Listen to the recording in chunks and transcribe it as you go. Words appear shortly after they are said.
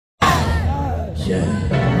Say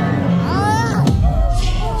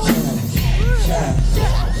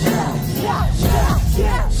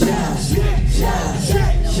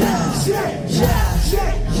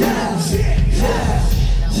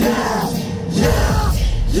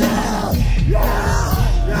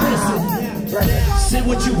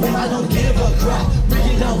what you want, I don't give a crap.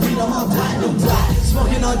 Breaking down weed on my platinum black.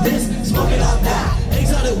 Smoking on this, smoking on that.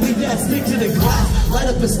 Eggs on the weed that stick to the glass. Light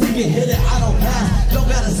up a stick and hit it, I don't pass. Don't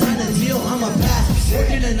gotta sign a deal, I'm a pass.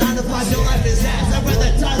 Working a 9 to 5, your life is ass. I'd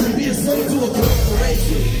rather die than be a slave to a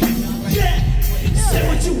corporation. Yeah! Say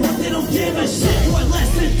what you want, they don't give a shit. You're less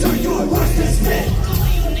than dirt, you're worse than spit.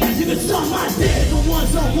 You can suck my dick. If it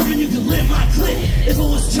was a woman, you can live my clip. If it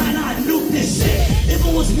was China, I'd nuke this shit. If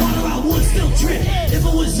it was water, I would still drip. If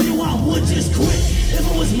it was you, I would just quit. If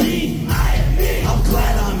it was me, I'm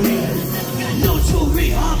glad I'm here. No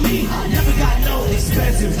jewelry on me, I never got no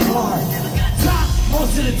expensive car.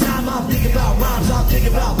 Most of the time I think about rhymes, I think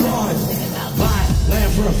about bars. Buying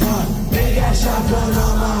land for a farm, big ass shotgun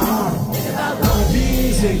on my arm. Going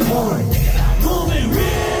bees and corn, moving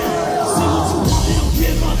real. See what you want, they don't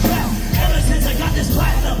give a crap. Ever since I got this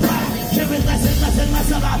platinum black, giving less and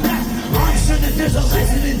less about that. I'm sure that there's a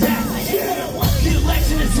lesson in that. The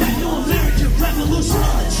election is that new American revolution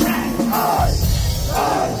on the track.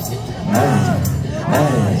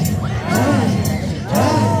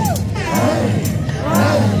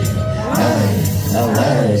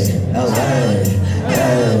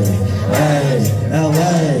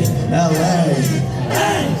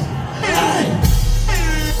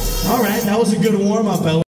 All right, that was a good warm-up.